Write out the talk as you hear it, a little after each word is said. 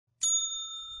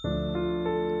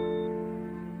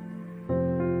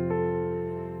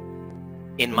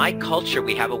In my culture,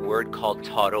 we have a word called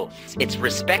taro. It's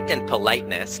respect and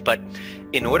politeness, but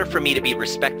in order for me to be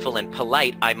respectful and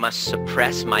polite, I must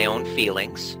suppress my own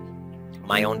feelings,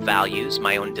 my own values,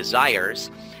 my own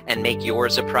desires, and make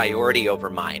yours a priority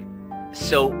over mine.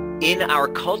 So in our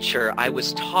culture, I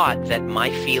was taught that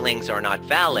my feelings are not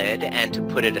valid and to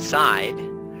put it aside.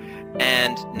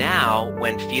 And now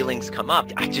when feelings come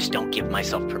up, I just don't give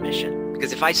myself permission.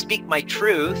 Because if I speak my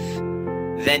truth,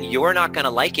 then you're not going to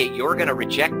like it. You're going to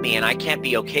reject me, and I can't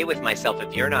be okay with myself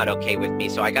if you're not okay with me.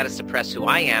 So I got to suppress who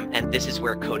I am. And this is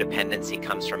where codependency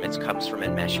comes from. It comes from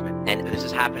enmeshment. And this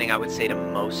is happening, I would say, to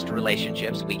most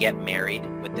relationships. We get married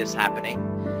with this happening.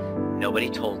 Nobody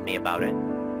told me about it.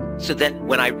 So then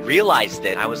when I realized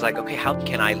it, I was like, okay, how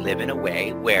can I live in a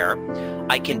way where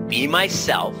I can be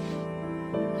myself,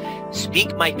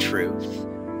 speak my truth,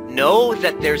 know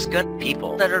that there's good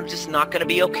people that are just not going to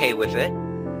be okay with it,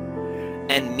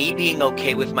 and me being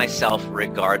okay with myself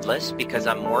regardless, because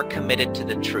I'm more committed to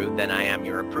the truth than I am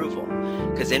your approval.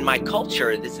 Because in my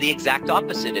culture, this is the exact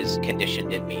opposite is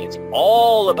conditioned in me. It's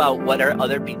all about what are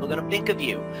other people going to think of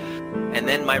you. And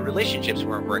then my relationships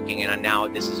weren't working, and now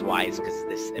this is why, is because of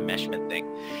this enmeshment thing.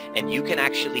 And you can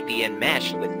actually be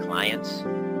enmeshed with clients.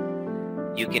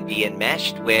 You can be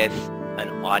enmeshed with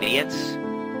an audience.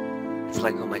 It's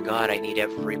like, oh my God, I need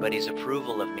everybody's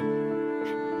approval of me.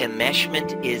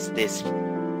 Enmeshment is this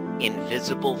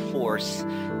invisible force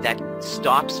that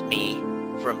stops me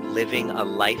from living a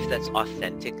life that's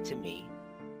authentic to me.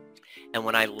 And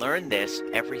when I learned this,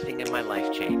 everything in my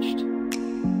life changed.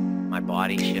 My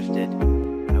body shifted.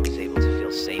 I was able to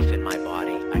feel safe in my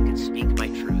body. I could speak my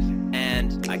truth,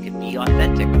 and I could be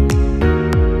authentic.